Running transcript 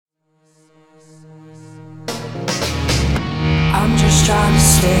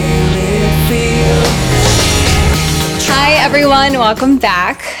Hi, everyone. Welcome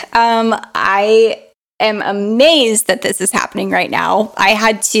back. I am amazed that this is happening right now. I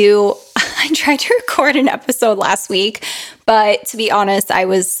tried to record an episode last week, but to be honest, I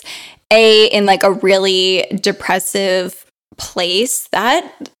was in like a really depressive place.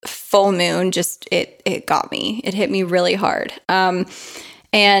 That full moon it got me. It hit me really hard. And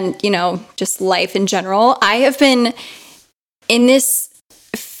just life in general. I have been in this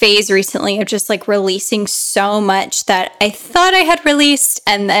phase recently of just like releasing so much that I thought I had released,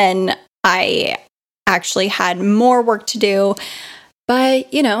 and then I actually had more work to do. But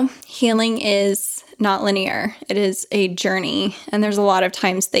healing is not linear. It is a journey, and there's a lot of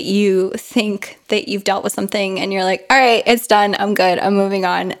times that you think that you've dealt with something and you're like, all right, it's done, I'm good, I'm moving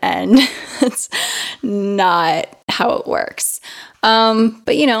on, and it's not how it works. But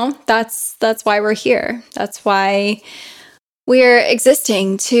that's why we're here. That's why we're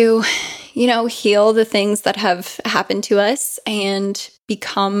existing, to, heal the things that have happened to us and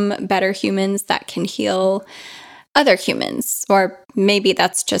become better humans that can heal other humans. Or maybe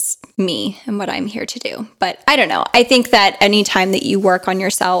that's just me and what I'm here to do. But I don't know. I think that anytime that you work on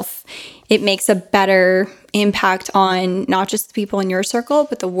yourself, it makes a better impact on not just the people in your circle,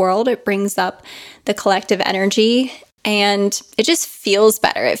 but the world. It brings up the collective energy, and it just feels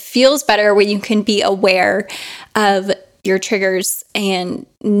better. It feels better when you can be aware of your triggers and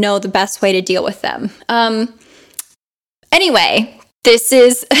know the best way to deal with them. Anyway, this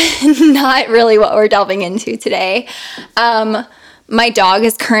is not really what we're delving into today. My dog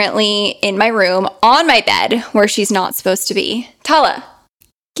is currently in my room on my bed where she's not supposed to be. Tala,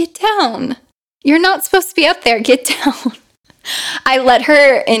 get down. You're not supposed to be up there. Get down. I let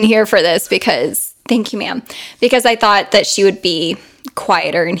her in here for this because, thank you, ma'am, because I thought that she would be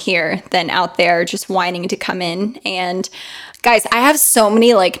quieter in here than out there just whining to come in. And guys, I have so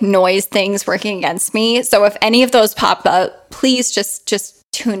many like noise things working against me. So if any of those pop up, please just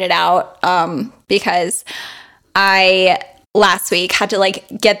tune it out. Because I last week had to like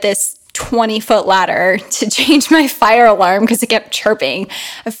get this 20-foot ladder to change my fire alarm because it kept chirping.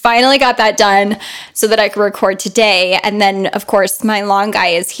 I finally got that done so that I could record today. And then, of course, my lawn guy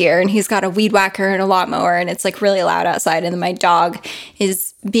is here, and he's got a weed whacker and a lawnmower, and it's like really loud outside. And then my dog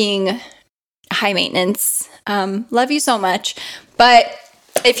is being high maintenance. Love you so much. But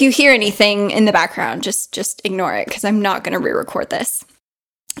if you hear anything in the background, just ignore it, because I'm not going to re-record this.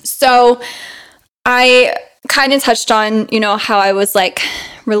 So I kind of touched on, how I was like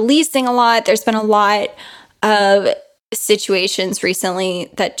releasing a lot. There's been a lot of situations recently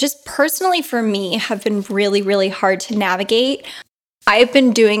that just personally for me have been really, really hard to navigate. I've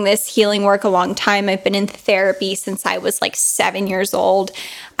been doing this healing work a long time. I've been in therapy since I was like 7 years old.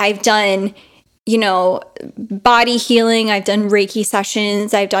 I've done, body healing. I've done Reiki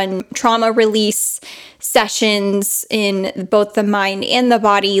sessions. I've done trauma release sessions in both the mind and the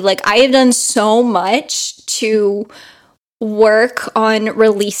body. Like, I have done so much to work on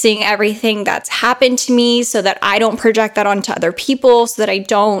releasing everything that's happened to me so that I don't project that onto other people, so that I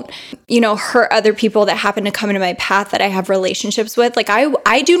don't, hurt other people that happen to come into my path that I have relationships with. Like,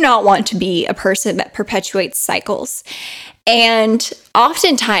 I do not want to be a person that perpetuates cycles. And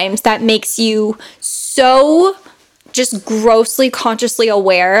oftentimes that makes you so just grossly consciously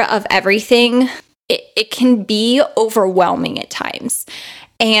aware of everything. It can be overwhelming at times.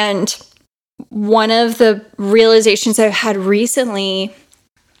 And one of the realizations I've had recently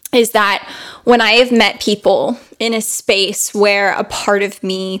is that when I have met people in a space where a part of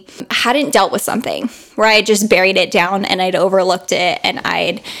me hadn't dealt with something, where I just buried it down and I'd overlooked it, and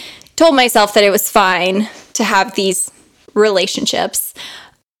I'd told myself that it was fine to have these relationships,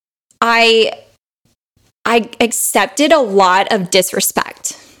 I accepted a lot of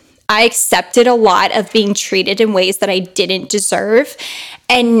disrespect. I accepted a lot of being treated in ways that I didn't deserve.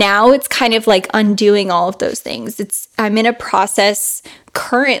 And now it's kind of like undoing all of those things. I'm in a process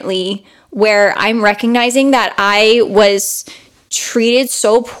currently where I'm recognizing that I was treated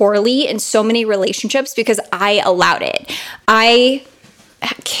so poorly in so many relationships because I allowed it. I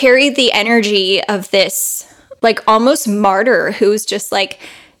carried the energy of this like almost martyr who's just like,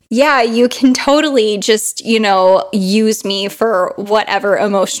 yeah, you can totally just, use me for whatever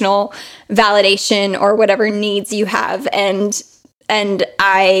emotional validation or whatever needs you have. And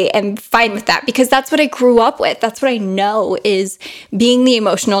I am fine with that because that's what I grew up with. That's what I know is being the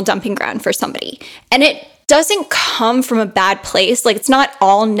emotional dumping ground for somebody. And it doesn't come from a bad place. Like, it's not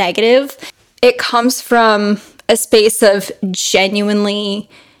all negative. It comes from a space of genuinely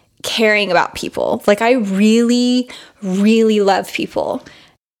caring about people. Like, I really, really love people.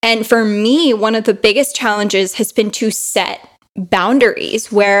 And for me, one of the biggest challenges has been to set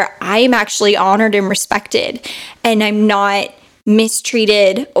boundaries where I'm actually honored and respected, and I'm not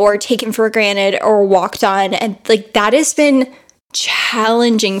mistreated or taken for granted or walked on. And like that has been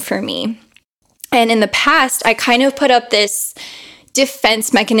challenging for me. And in the past, I kind of put up this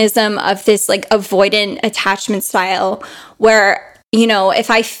defense mechanism of this like avoidant attachment style where, you know,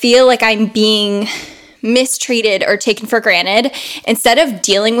 if I feel like I'm being mistreated or taken for granted, instead of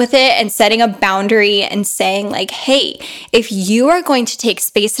dealing with it and setting a boundary and saying like, hey, if you are going to take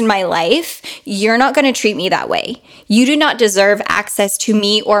space in my life, you're not going to treat me that way. You do not deserve access to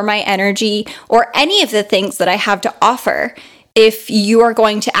me or my energy or any of the things that I have to offer if you are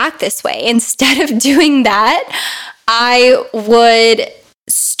going to act this way. Instead of doing that, I would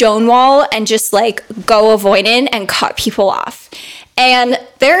stonewall and just like go avoidant and cut people off. And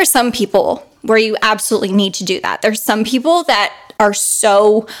there are some people where you absolutely need to do that. There's some people that are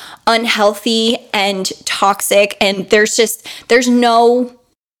so unhealthy and toxic, and there's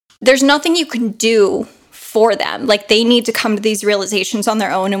nothing you can do for them. Like they need to come to these realizations on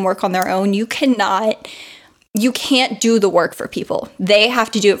their own and work on their own. You can't do the work for people. They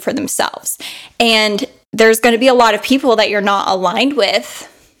have to do it for themselves. And there's going to be a lot of people that you're not aligned with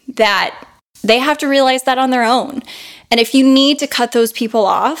that they have to realize that on their own. And if you need to cut those people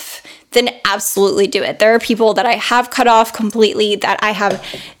off, then absolutely do it. There are people that I have cut off completely that I have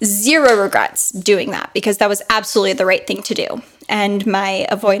zero regrets doing that, because that was absolutely the right thing to do. And my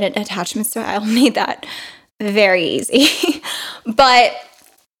avoidant attachment style made that very easy. But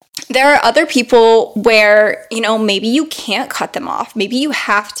there are other people where, you know, maybe you can't cut them off. Maybe you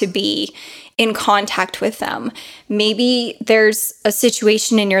have to be in contact with them. Maybe there's a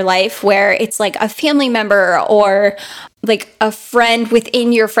situation in your life where it's like a family member or like a friend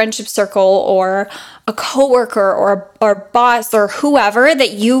within your friendship circle or a coworker or boss or whoever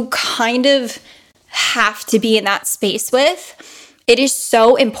that you kind of have to be in that space with. It is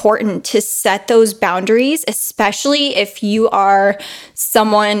so important to set those boundaries, especially if you are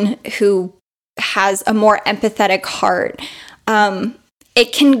someone who has a more empathetic heart.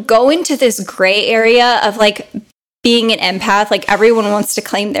 It can go into this gray area of like being an empath. Like everyone wants to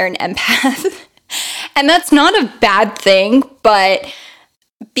claim they're an empath. And that's not a bad thing, but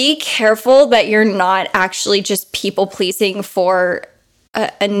be careful that you're not actually just people pleasing for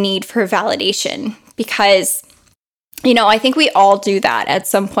a need for validation, because, you know, I think we all do that at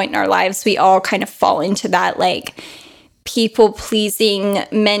some point in our lives. We all kind of fall into that like people pleasing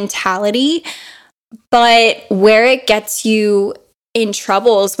mentality. But where it gets you in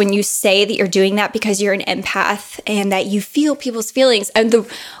trouble is when you say that you're doing that because you're an empath and that you feel people's feelings. And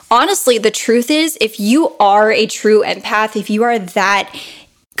honestly, the truth is, if you are a true empath, if you are that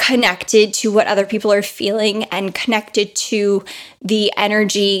connected to what other people are feeling and connected to the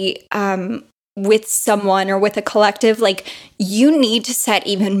energy with someone or with a collective, like you need to set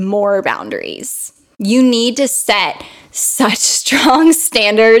even more boundaries. You need to set such strong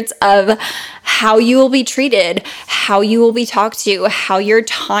standards of how you will be treated, how you will be talked to, how your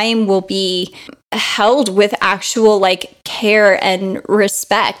time will be held with actual like care and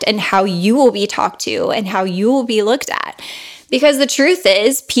respect, and how you will be talked to and how you will be looked at. Because the truth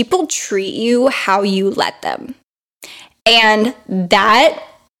is, people treat you how you let them. And that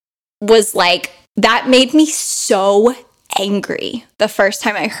was like, that made me so angry the first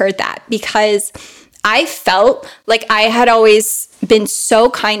time I heard that, because I felt like I had always been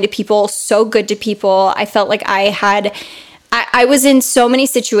so kind to people, so good to people. I felt like I was in so many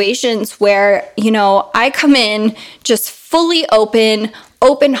situations where, you know, I come in just fully open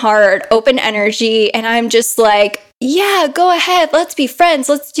heart, open energy, and I'm just like, yeah, go ahead, let's be friends,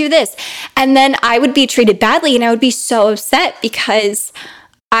 let's do this. And then I would be treated badly and I would be so upset because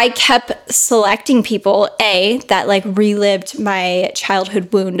I kept selecting people, that like relived my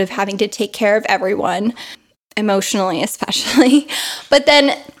childhood wound of having to take care of everyone, emotionally especially. But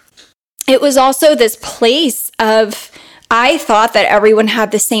then it was also this place of, I thought that everyone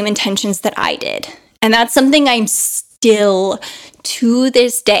had the same intentions that I did. And that's something I'm still, to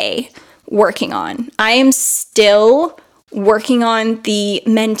this day, working on. I am still working on the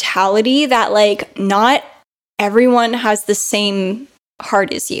mentality that like not everyone has the same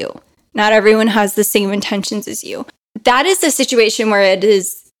heart as you. Not everyone has the same intentions as you. That is the situation where it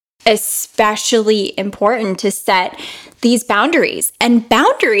is especially important to set these boundaries. And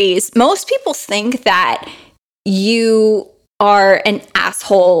boundaries, most people think that you are an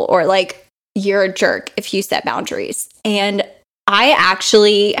asshole or like you're a jerk if you set boundaries. And I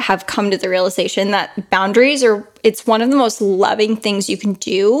actually have come to the realization that boundaries it's one of the most loving things you can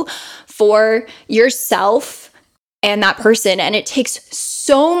do for yourself and that person. And it takes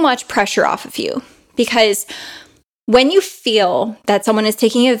so much pressure off of you, because when you feel that someone is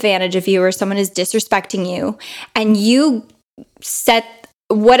taking advantage of you or someone is disrespecting you, and you set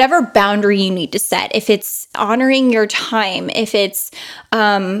whatever boundary you need to set, if it's honoring your time, if it's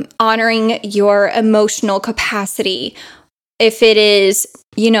honoring your emotional capacity, if it is,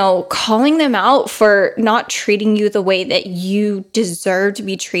 calling them out for not treating you the way that you deserve to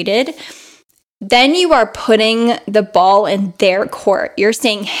be treated, then you are putting the ball in their court. You're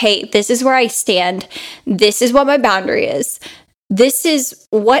saying, hey, this is where I stand. This is what my boundary is. This is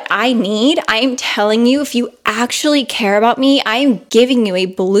what I need. I'm telling you, if you actually care about me, I'm giving you a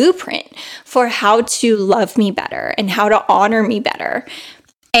blueprint for how to love me better and how to honor me better.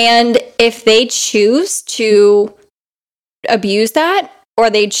 And if they choose to abuse that, or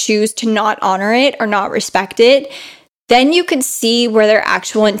they choose to not honor it or not respect it, then you can see where their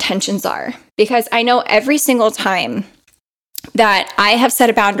actual intentions are. Because I know every single time that I have set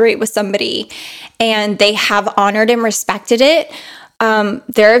a boundary with somebody and they have honored and respected it,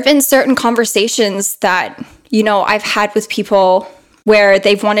 there have been certain conversations that, I've had with people where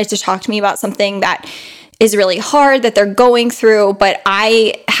they've wanted to talk to me about something that is really hard that they're going through, but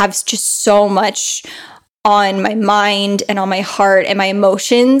I have just so much on my mind and on my heart and my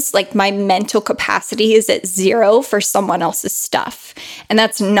emotions. Like, my mental capacity is at zero for someone else's stuff. And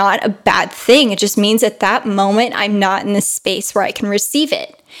that's not a bad thing. It just means at that moment, I'm not in the space where I can receive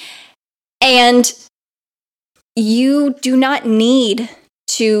it. And you don't need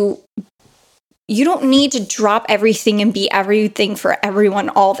to drop everything and be everything for everyone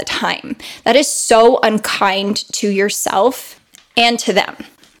all the time. That is so unkind to yourself and to them.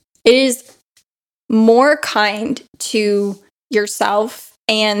 It is more kind to yourself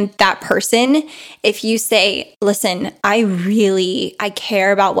and that person if you say, listen, I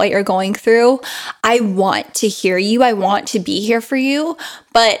care about what you're going through. I want to hear you. I want to be here for you.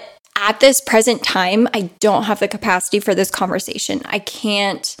 But at this present time, I don't have the capacity for this conversation. I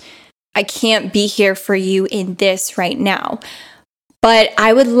can't be here for you in this right now. But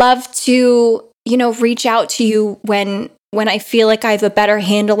I would love to, reach out to you when I feel like I have a better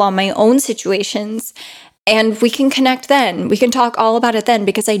handle on my own situations, and we can connect then. We can talk all about it then,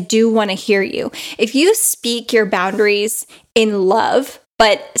 because I do want to hear you. If you speak your boundaries in love,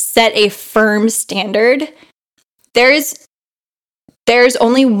 but set a firm standard, there's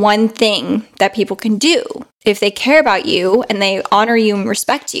only one thing that people can do. If they care about you and they honor you and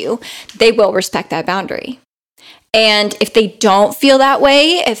respect you, they will respect that boundary. And if they don't feel that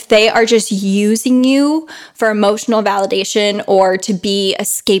way, if they are just using you for emotional validation or to be a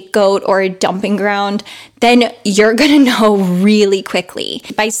scapegoat or a dumping ground, then you're going to know really quickly.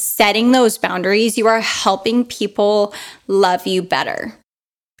 By setting those boundaries, you are helping people love you better.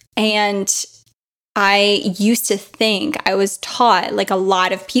 And I used to think, I was taught, like a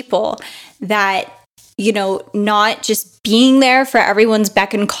lot of people, that, not just being there for everyone's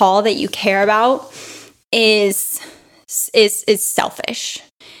beck and call that you care about is selfish,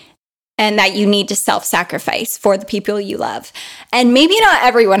 and that you need to self-sacrifice for the people you love. And maybe not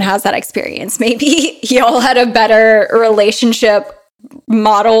everyone has that experience. Maybe y'all had a better relationship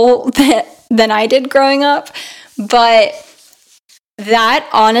model than I did growing up. But that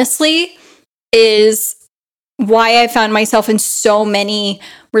honestly is why I found myself in so many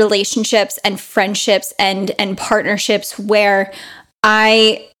relationships and friendships and partnerships where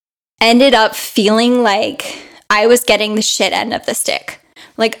I ended up feeling like I was getting the shit end of the stick.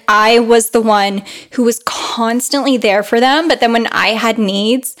 Like, I was the one who was constantly there for them, but then when I had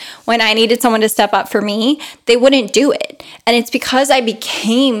needs, when I needed someone to step up for me, they wouldn't do it. And it's because I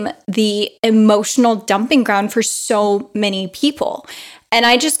became the emotional dumping ground for so many people. And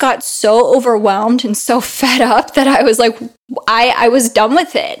I just got so overwhelmed and so fed up that I was like, I was done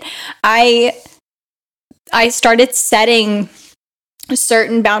with it. I started setting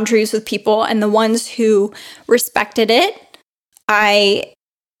certain boundaries with people, and the ones who respected it, I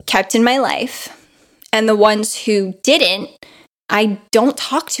kept in my life. And the ones who didn't, I don't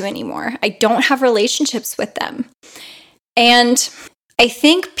talk to anymore. I don't have relationships with them. And I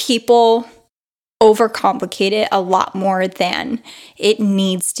think people overcomplicate it a lot more than it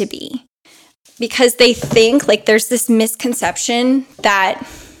needs to be, because they think, like, there's this misconception that,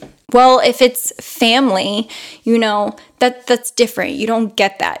 well, if it's family, that's different. You don't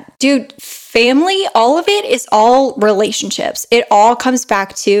get that. Dude, family, all of it is all relationships. It all comes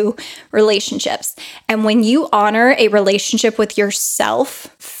back to relationships. And when you honor a relationship with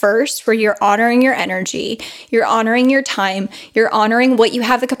yourself first, where you're honoring your energy, you're honoring your time, you're honoring what you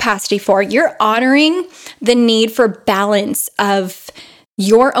have the capacity for, you're honoring the need for balance of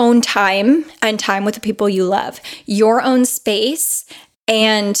your own time and time with the people you love, your own space,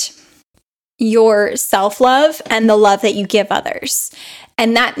 and your self-love and the love that you give others.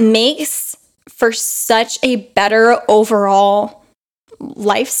 And that makes for such a better overall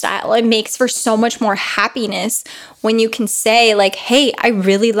lifestyle. It makes for so much more happiness when you can say like, hey, I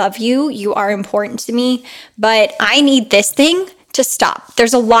really love you. You are important to me, but I need this thing to stop.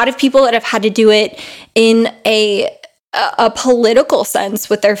 There's a lot of people that have had to do it in a political sense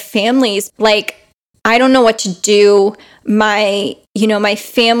with their families. Like, I don't know what to do. My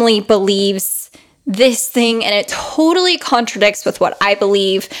family believes this thing and it totally contradicts with what I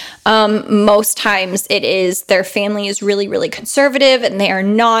believe. Most times it is their family is really, really conservative and they are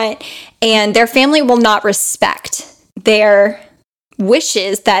not, and their family will not respect their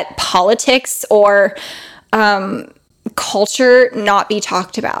wishes that politics or culture not be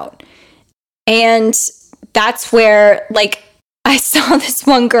talked about. And that's where, like, I saw this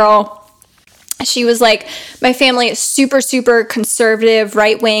one girl. She was like, my family is super, super conservative,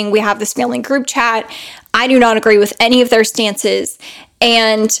 right wing. We have this family group chat. I do not agree with any of their stances.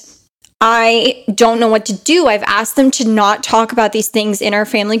 And I don't know what to do. I've asked them to not talk about these things in our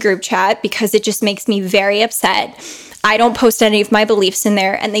family group chat because it just makes me very upset. I don't post any of my beliefs in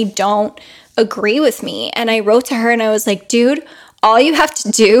there and they don't agree with me. And I wrote to her and I was like, dude, all you have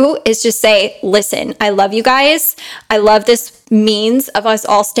to do is just say, listen, I love you guys. I love this means of us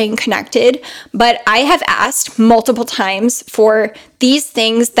all staying connected, but I have asked multiple times for these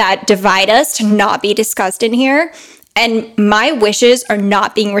things that divide us to not be discussed in here, and my wishes are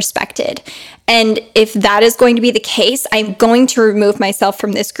not being respected. And if that is going to be the case, I'm going to remove myself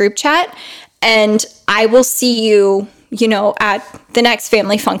from this group chat, and I will see you, at the next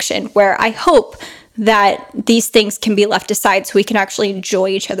family function where I hope that these things can be left aside so we can actually enjoy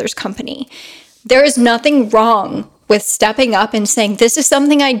each other's company. There is nothing wrong with stepping up and saying, this is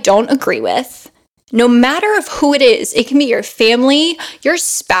something I don't agree with. No matter of who it is, it can be your family, your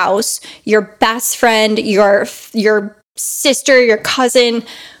spouse, your best friend, your sister, your cousin,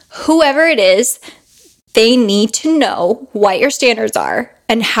 whoever it is, they need to know what your standards are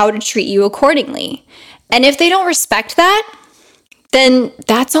and how to treat you accordingly. And if they don't respect that, then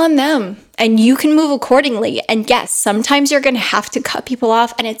that's on them and you can move accordingly. And yes, sometimes you're going to have to cut people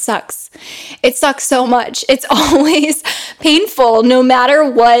off and it sucks. It sucks so much. It's always painful no matter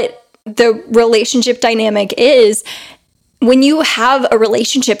what the relationship dynamic is. When you have a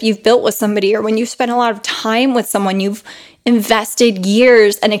relationship you've built with somebody, or when you spend a lot of time with someone, you've invested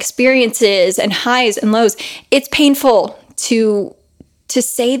years and experiences and highs and lows, it's painful to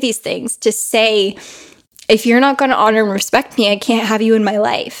say these things, to say, if you're not going to honor and respect me, I can't have you in my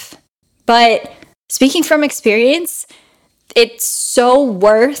life. But speaking from experience, it's so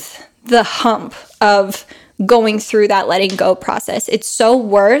worth the hump of going through that letting go process. It's so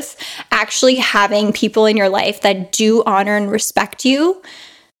worth actually having people in your life that do honor and respect you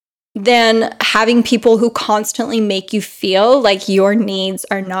than having people who constantly make you feel like your needs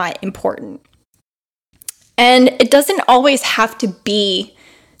are not important. And it doesn't always have to be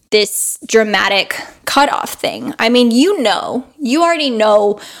this dramatic cutoff thing. I mean, you already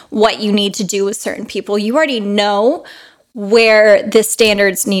know what you need to do with certain people. You already know where the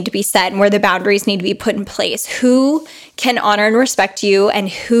standards need to be set and where the boundaries need to be put in place, who can honor and respect you and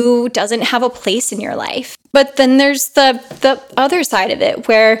who doesn't have a place in your life. But then there's the other side of it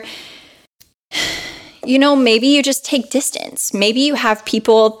where, maybe you just take distance. Maybe you have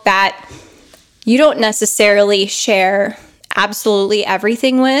people that you don't necessarily share absolutely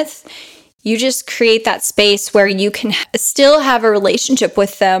everything with. You just create that space where you can still have a relationship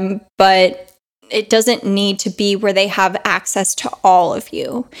with them, but it doesn't need to be where they have access to all of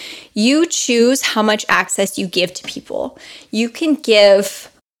you. You choose how much access you give to people. You can give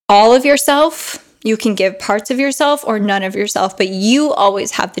all of yourself, you can give parts of yourself or none of yourself, but you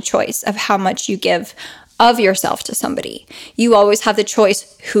always have the choice of how much you give of yourself to somebody. You always have the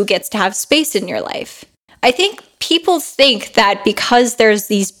choice who gets to have space in your life. I think people think that because there's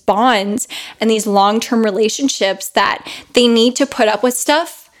these bonds and these long-term relationships that they need to put up with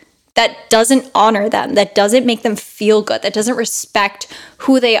stuff that doesn't honor them, that doesn't make them feel good, that doesn't respect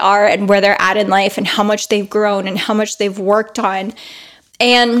who they are and where they're at in life and how much they've grown and how much they've worked on.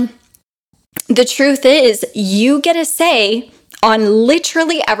 And the truth is, you get a say on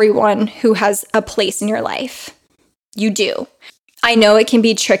literally everyone who has a place in your life. You do. I know it can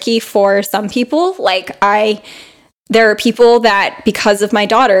be tricky for some people. There are people that, because of my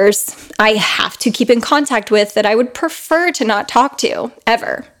daughters, I have to keep in contact with that I would prefer to not talk to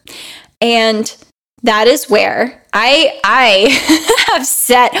ever. And that is where I have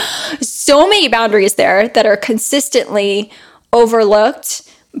set so many boundaries there that are consistently overlooked.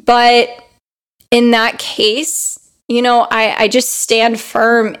 But in that case, I just stand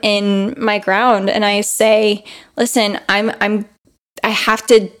firm in my ground and I say, listen, I have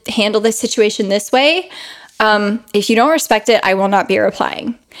to handle this situation this way. If you don't respect it, I will not be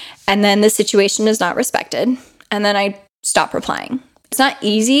replying. And then the situation is not respected. And then I stop replying. It's not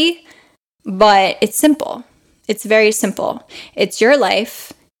easy, but it's simple. It's very simple. It's your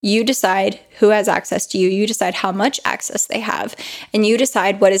life. You decide who has access to you. You decide how much access they have. And you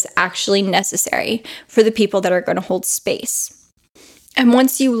decide what is actually necessary for the people that are going to hold space. And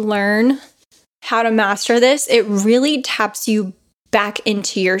once you learn how to master this, it really taps you back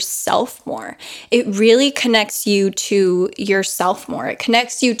into yourself more. It really connects you to yourself more. It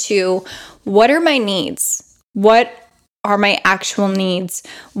connects you to, what are my needs? What are my actual needs?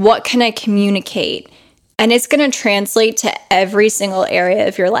 What can I communicate? And it's going to translate to every single area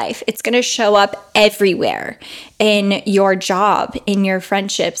of your life. It's going to show up everywhere, in your job, in your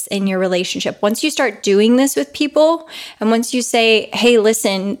friendships, in your relationship. Once you start doing this with people, and once you say, hey,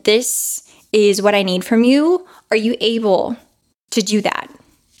 listen, this is what I need from you, are you able to do that?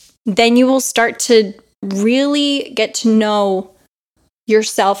 Then you will start to really get to know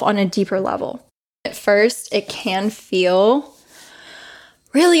yourself on a deeper level. At first, it can feel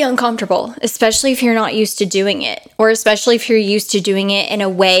really uncomfortable, especially if you're not used to doing it, or especially if you're used to doing it in a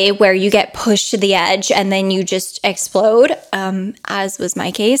way where you get pushed to the edge and then you just explode, as was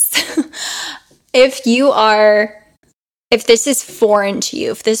my case. If this is foreign to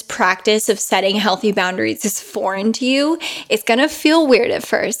you, if this practice of setting healthy boundaries is foreign to you, it's going to feel weird at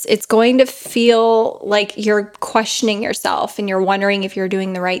first. It's going to feel like you're questioning yourself and you're wondering if you're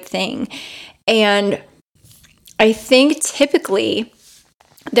doing the right thing. And I think typically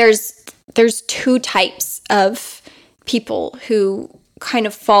there's two types of people who kind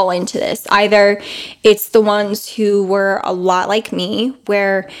of fall into this. Either it's the ones who were a lot like me,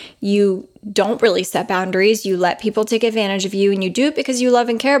 where you don't really set boundaries, you let people take advantage of you, and you do it because you love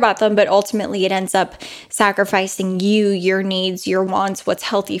and care about them, but ultimately it ends up sacrificing you, your needs, your wants, what's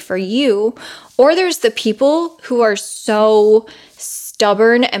healthy for you. Or there's the people who are so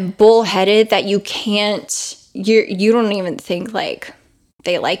stubborn and bullheaded that you don't even think like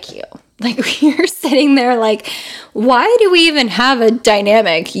they like you. Like, you're sitting there like, why do we even have a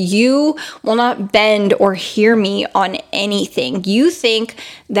dynamic? You will not bend or hear me on anything. You think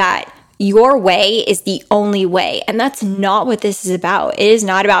that your way is the only way. And that's not what this is about. It is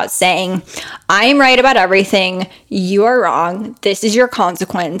not about saying, I'm right about everything. You are wrong. This is your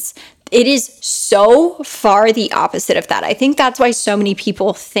consequence. It is so far the opposite of that. I think that's why so many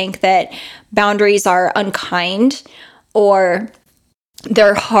people think that boundaries are unkind or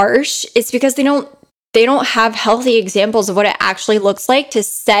they're harsh. It's because they don't have healthy examples of what it actually looks like to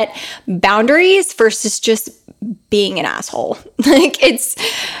set boundaries versus just being an asshole. Like, it's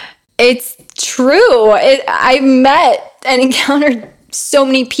true. I met and encountered so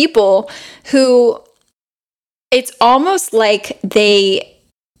many people who it's almost like they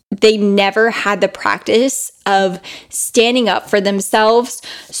never had the practice of standing up for themselves.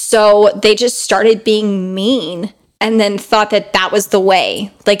 So they just started being mean and then thought that that was the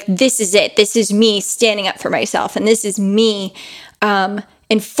way. Like, this is it. This is me standing up for myself. And this is me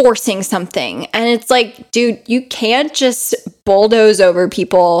enforcing something. And it's like, dude, you can't just bulldoze over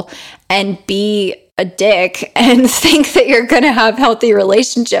people and be a dick and think that you're going to have healthy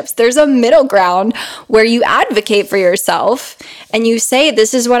relationships. There's a middle ground where you advocate for yourself and you say,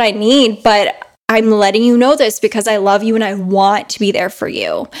 this is what I need, but I'm letting you know this because I love you and I want to be there for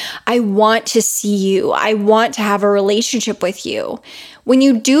you. I want to see you. I want to have a relationship with you. When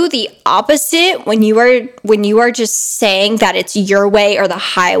you do the opposite, when you are just saying that it's your way or the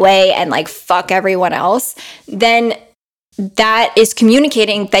highway and like fuck everyone else, then that is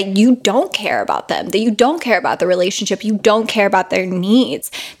communicating that you don't care about them, that you don't care about the relationship, you don't care about their needs.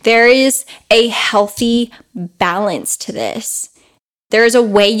 There is a healthy balance to this. There is a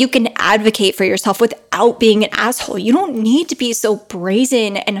way you can advocate for yourself without being an asshole. You don't need to be so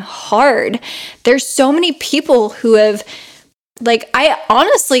brazen and hard. There's so many people who have, like, I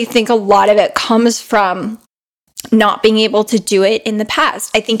honestly think a lot of it comes from not being able to do it in the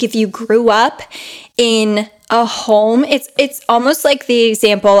past. I think if you grew up in a home, it's almost like the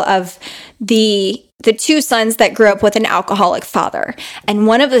example of the two sons that grew up with an alcoholic father. And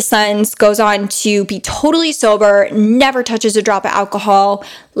one of the sons goes on to be totally sober, never touches a drop of alcohol,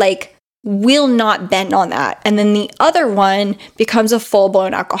 like will not bend on that. And then the other one becomes a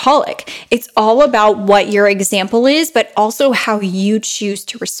full-blown alcoholic. It's all about what your example is, but also how you choose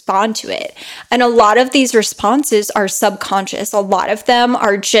to respond to it. And a lot of these responses are subconscious. A lot of them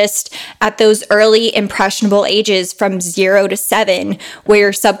are just at those early impressionable ages from 0 to 7, where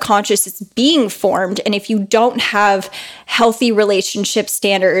your subconscious is being formed. And if you don't have healthy relationship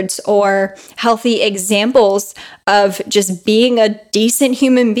standards or healthy examples of just being a decent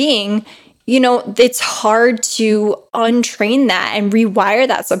human being, it's hard to untrain that and rewire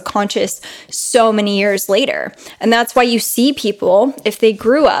that subconscious so many years later. And that's why you see people, if they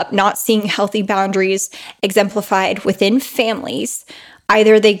grew up not seeing healthy boundaries exemplified within families,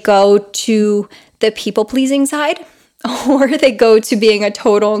 either they go to the people-pleasing side or they go to being a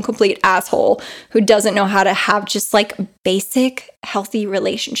total and complete asshole who doesn't know how to have just like basic healthy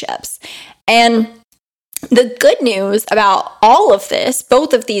relationships. And the good news about all of this,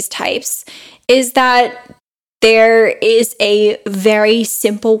 both of these types, is that there is a very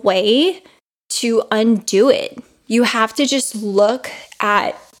simple way to undo it. You have to just look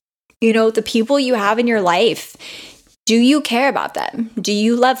at, the people you have in your life. Do you care about them? Do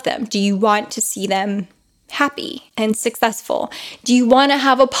you love them? Do you want to see them happy and successful? Do you want to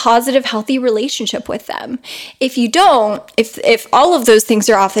have a positive, healthy relationship with them? If you don't, if all of those things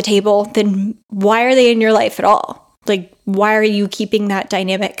are off the table, then why are they in your life at all? Like, why are you keeping that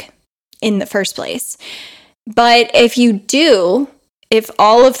dynamic in the first place? But if you do, if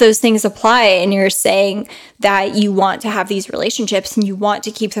all of those things apply and you're saying that you want to have these relationships and you want to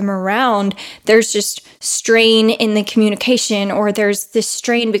keep them around, there's just strain in the communication, or there's this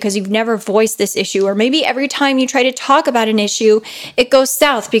strain because you've never voiced this issue, or maybe every time you try to talk about an issue, it goes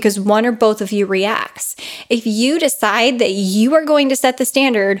south because one or both of you reacts. If you decide that you are going to set the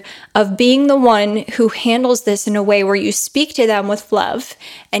standard of being the one who handles this in a way where you speak to them with love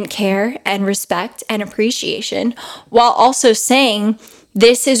and care and respect and appreciation, while also saying,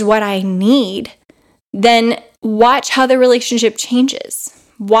 this is what I need, then watch how the relationship changes.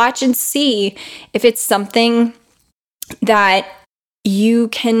 Watch and see if it's something that you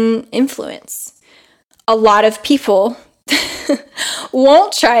can influence. A lot of people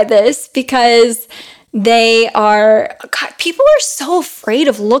won't try this because people are so afraid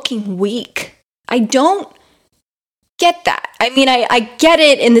of looking weak. I don't get that. I mean, I get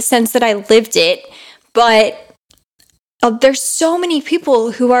it in the sense that I lived it, but there's so many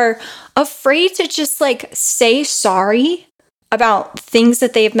people who are afraid to just like say sorry about things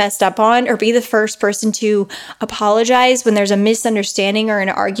that they've messed up on, or be the first person to apologize when there's a misunderstanding or an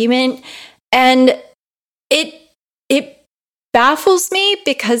argument. And it baffles me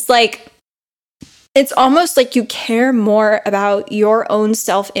because like, it's almost like you care more about your own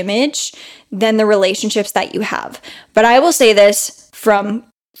self-image than the relationships that you have. But I will say this from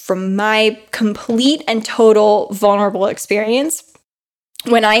my complete and total vulnerable experience,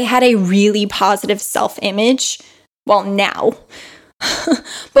 when I had a really positive self-image, well, now,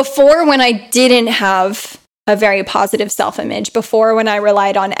 before when I didn't have a very positive self-image, before when I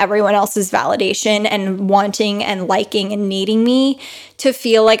relied on everyone else's validation and wanting and liking and needing me to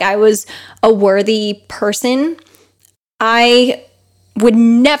feel like I was a worthy person, I would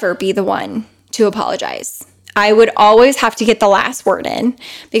never be the one to apologize. I would always have to get the last word in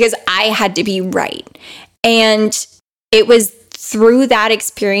because I had to be right. And it was through that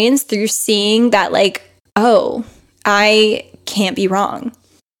experience, through seeing that like, oh, I can't be wrong.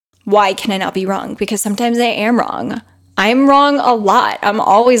 Why can I not be wrong? Because sometimes I am wrong. I'm wrong a lot. I'm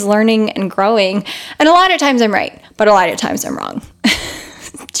always learning and growing. And a lot of times I'm right, but a lot of times I'm wrong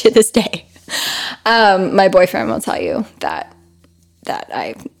to this day. My boyfriend will tell you that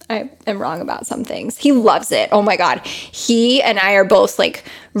I am wrong about some things. He loves it. Oh my God. He and I are both like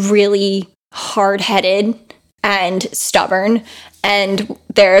really hard-headed and stubborn. And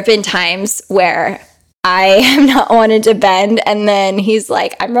there have been times where I have not wanted to bend. And then he's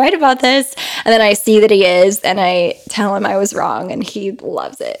like, I'm right about this. And then I see that he is, and I tell him I was wrong, and he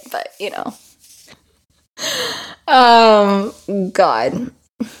loves it. But, God.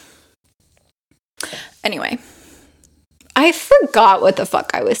 Anyway. I forgot what the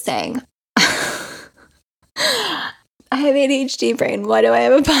fuck I was saying. I have ADHD brain. Why do I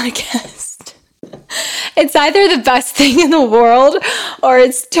have a podcast? It's either the best thing in the world or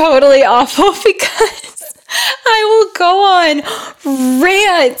it's totally awful because I will go on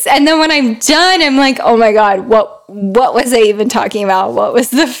rants. And then when I'm done, I'm like, oh my God, what was I even talking about? What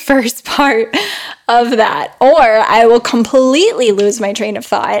was the first part of that? Or I will completely lose my train of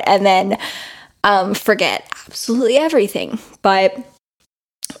thought and then forget absolutely everything. But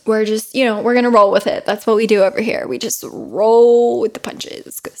we're just, we're going to roll with it. That's what we do over here. We just roll with the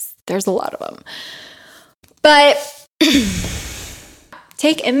punches because there's a lot of them. But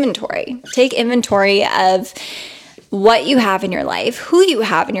take inventory. Take inventory of what you have in your life, who you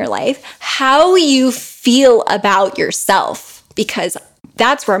have in your life, how you feel about yourself, because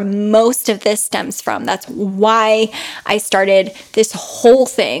that's where most of this stems from. That's why I started this whole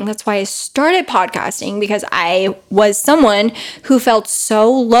thing. That's why I started podcasting, because I was someone who felt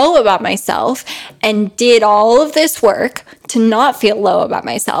so low about myself and did all of this work to not feel low about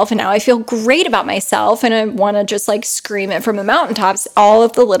myself. And now I feel great about myself, and I want to just like scream it from the mountaintops, all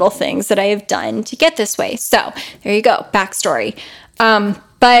of the little things that I have done to get this way. So there you go, backstory.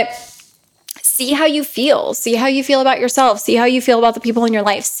 But see how you feel. See how you feel about yourself. See how you feel about the people in your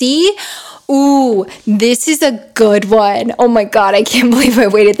life. This is a good one. Oh my God, I can't believe I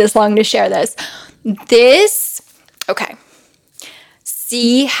waited this long to share this. Okay.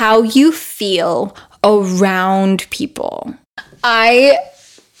 See how you feel around people. I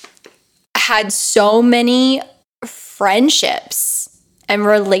had so many friendships and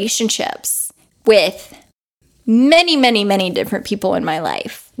relationships with many, many, many different people in my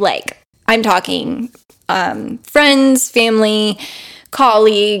life. Like, I'm talking friends, family,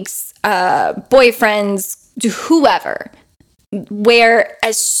 colleagues, boyfriends, whoever, where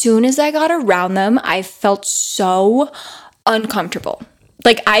as soon as I got around them, I felt so uncomfortable.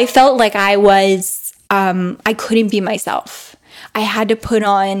 Like, I felt like I was, I couldn't be myself. I had to put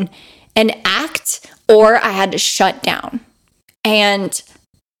on an act, or I had to shut down. And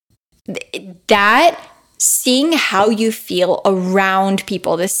that, seeing how you feel around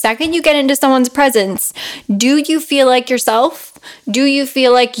people, the second you get into someone's presence, do you feel like yourself? Do you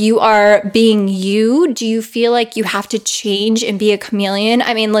feel like you are being you? Do you feel like you have to change and be a chameleon?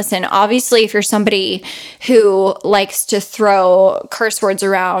 I mean, listen, obviously, if you're somebody who likes to throw curse words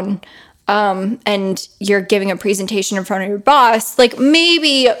around, and you're giving a presentation in front of your boss, like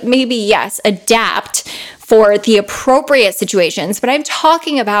maybe yes, adapt for the appropriate situations. But I'm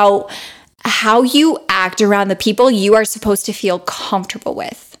talking about how you act around the people you are supposed to feel comfortable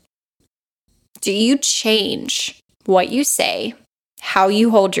with. Do you change what you say, how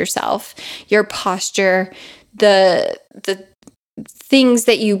you hold yourself, your posture, the things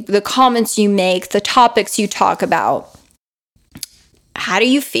that the comments you make, the topics you talk about? How do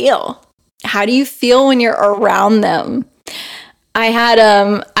you feel? How do you feel when you're around them? I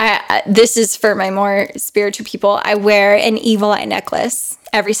had, this is for my more spiritual people. I wear an evil eye necklace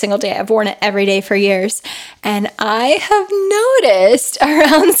every single day. I've worn it every day for years. And I have noticed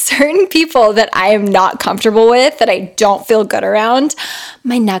around certain people that I am not comfortable with, that I don't feel good around,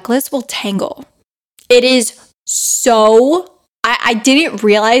 my necklace will tangle. It is so, I didn't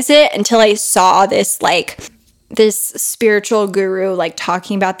realize it until I saw this spiritual guru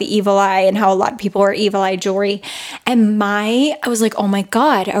talking about the evil eye and how a lot of people wear evil eye jewelry. And I was like, oh my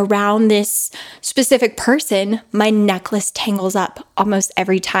God, around this specific person, my necklace tangles up almost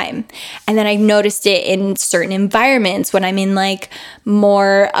every time. And then I've noticed it in certain environments when I'm in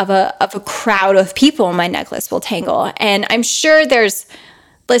more of a crowd of people, my necklace will tangle. And I'm sure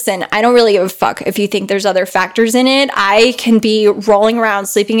listen, I don't really give a fuck if you think there's other factors in it. I can be rolling around,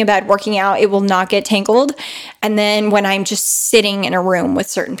 sleeping in bed, working out. It will not get tangled. And then when I'm just sitting in a room with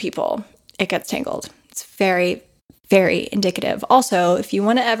certain people, it gets tangled. It's very, very indicative. Also, if you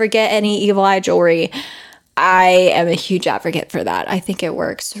want to ever get any evil eye jewelry, I am a huge advocate for that. I think it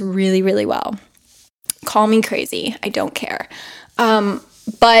works really, really well. Call me crazy. I don't care.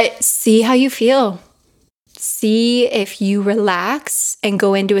 But see how you feel. See if you relax and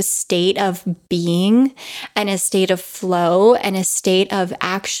go into a state of being and a state of flow and a state of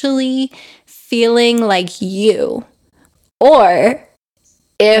actually feeling like you. Or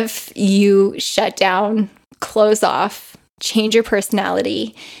if you shut down, close off, change your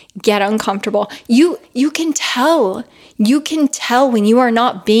personality, get uncomfortable. You can tell. You can tell when you are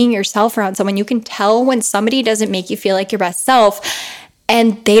not being yourself around someone. You can tell when somebody doesn't make you feel like your best self.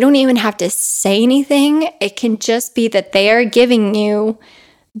 And they don't even have to say anything. It can just be that they are giving you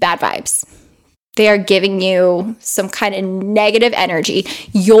bad vibes. They are giving you some kind of negative energy.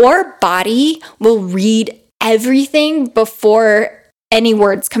 Your body will read everything before any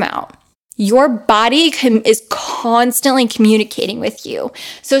words come out. Your body is constantly communicating with you.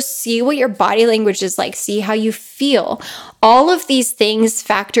 So see what your body language is like. See how you feel. All of these things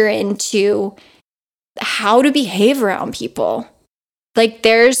factor into how to behave around people.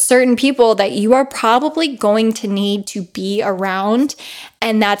 There's certain people that you are probably going to need to be around.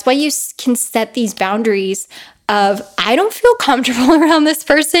 And that's why you can set these boundaries of, I don't feel comfortable around this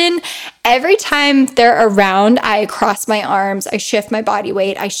person. Every time they're around, I cross my arms, I shift my body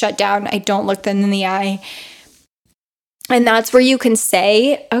weight, I shut down, I don't look them in the eye. And that's where you can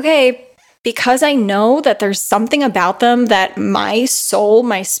say, okay, because I know that there's something about them that my soul,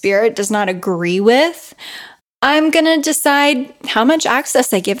 my spirit does not agree with, I'm going to decide how much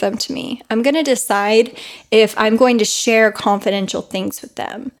access I give them to me. I'm going to decide if I'm going to share confidential things with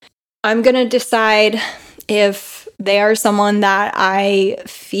them. I'm going to decide if they are someone that I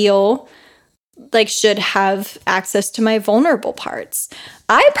feel like should have access to my vulnerable parts.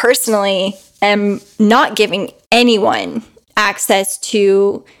 I personally am not giving anyone access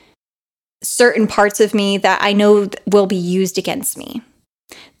to certain parts of me that I know will be used against me.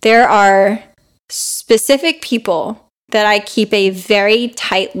 There are specific people that I keep a very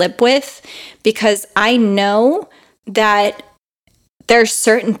tight lip with because I know that there's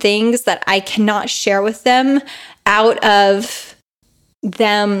certain things that I cannot share with them out of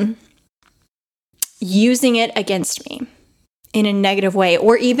them using it against me in a negative way,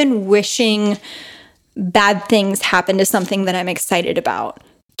 or even wishing bad things happen to something that I'm excited about.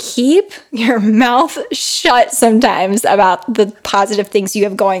 Keep your mouth shut sometimes about the positive things you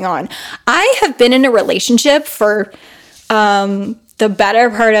have going on. I have been in a relationship for the better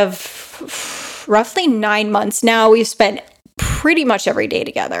part of roughly 9 months now. We've spent pretty much every day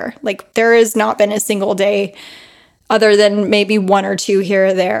together. Like, there has not been a single day other than maybe one or two here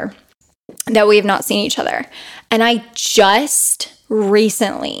or there that we have not seen each other. And I just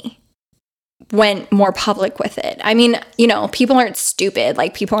recently went more public with it. I mean, you know, people aren't stupid.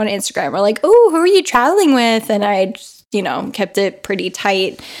 Like, people on Instagram are like, oh, who are you traveling with? And I just, you know, kept it pretty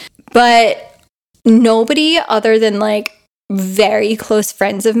tight. But nobody other than like very close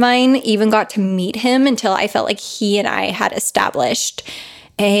friends of mine even got to meet him until I felt like he and I had established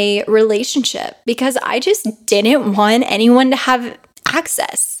a relationship, because I just didn't want anyone to have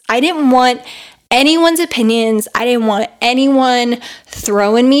access. I didn't want anyone's opinions. I didn't want anyone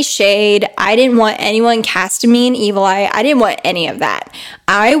throwing me shade. I didn't want anyone casting me an evil eye. I didn't want any of that.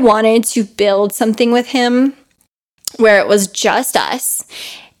 I wanted to build something with him where it was just us.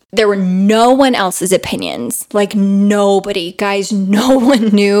 There were no one else's opinions. Like, nobody, guys, no one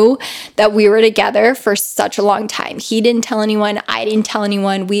knew that we were together for such a long time. He didn't tell anyone. I didn't tell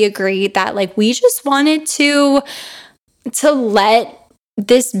anyone. We agreed that, like, we just wanted to let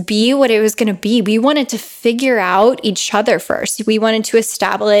this be what it was going to be. We wanted to figure out each other first. We wanted to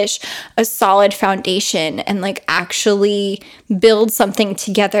establish a solid foundation and like actually build something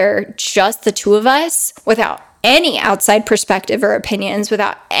together, just the two of us, without any outside perspective or opinions,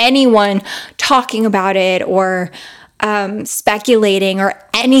 without anyone talking about it or speculating or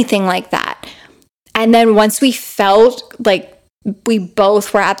anything like that. And then once we felt like we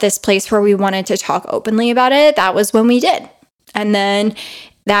both were at this place where we wanted to talk openly about it, that was when we did. And then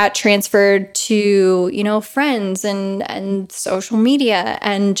that transferred to, you know, friends and social media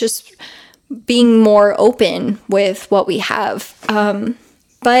and just being more open with what we have.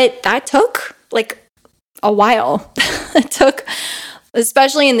 But that took like a while. It took,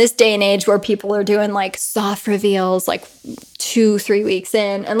 especially in this day and age where people are doing like soft reveals like 2-3 weeks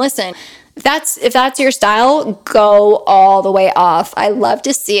in. And listen, if that's your style, go all the way off. I love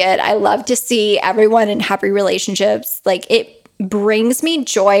to see it. I love to see everyone in happy relationships. Like, it brings me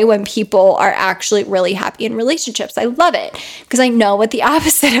joy when people are actually really happy in relationships. I love it because I know what the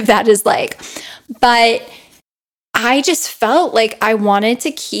opposite of that is like. But I just felt like I wanted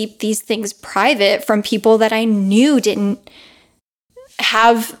to keep these things private from people that I knew didn't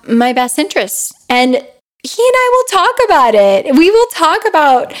have my best interests. And he and I will talk about it. We will talk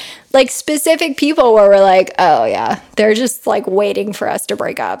about like specific people where we're like, oh yeah, they're just like waiting for us to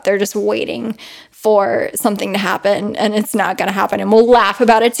break up. They're just waiting for something to happen and it's not going to happen. And we'll laugh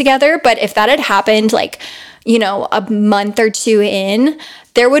about it together. But if that had happened like, you know, a month or two in,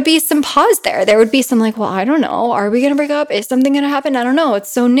 there would be some pause there. There would be some like, well, I don't know. Are we going to break up? Is something going to happen? I don't know.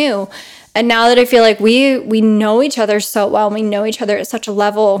 It's so new. And now that I feel like we know each other so well, we know each other at such a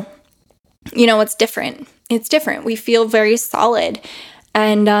level, you know, it's different. It's different. We feel very solid.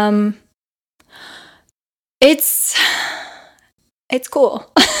 And it's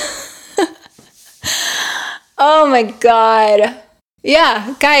cool. Oh my God.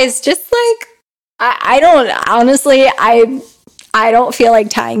 Yeah, guys, just like, I don't feel like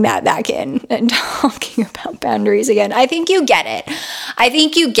tying that back in and talking about boundaries again. I think you get it.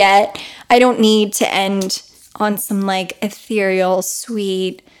 I don't need to end on some like ethereal,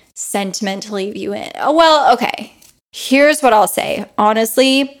 sweet sentiment to leave you in. Oh, well, okay. Here's what I'll say.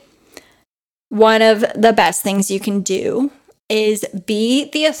 Honestly, one of the best things you can do is be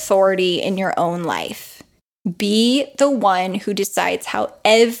the authority in your own life. Be the one who decides how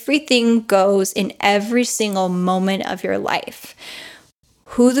everything goes in every single moment of your life.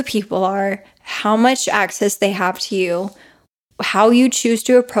 Who the people are, how much access they have to you, how you choose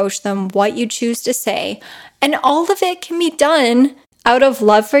to approach them, what you choose to say. And all of it can be done out of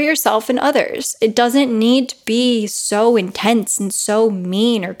love for yourself and others. It doesn't need to be so intense and so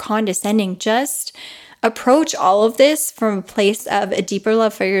mean or condescending. Just approach all of this from a place of a deeper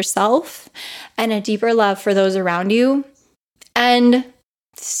love for yourself and a deeper love for those around you, and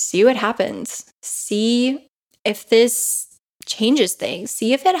see what happens. See if this changes things.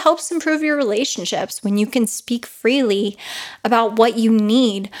 See if it helps improve your relationships when you can speak freely about what you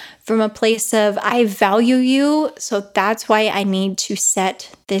need from a place of, I value you, so that's why I need to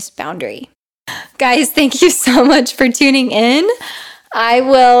set this boundary. Guys, thank you so much for tuning in. I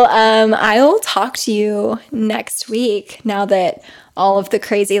will talk to you next week, now that all of the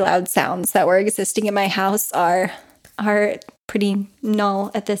crazy loud sounds that were existing in my house are pretty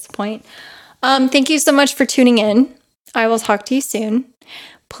null at this point. Thank you so much for tuning in. I will talk to you soon.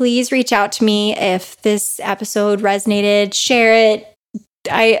 Please reach out to me if this episode resonated. Share it.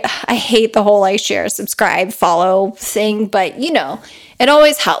 I hate the whole share, subscribe, follow thing, but it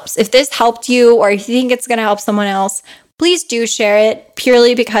always helps. If this helped you or if you think it's going to help someone else, please do share it,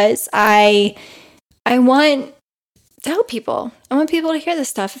 purely because I want to help people. I want people to hear this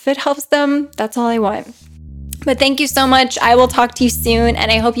stuff. If it helps them, that's all I want. But thank you so much. I will talk to you soon,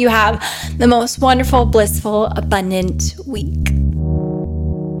 and I hope you have the most wonderful, blissful, abundant week.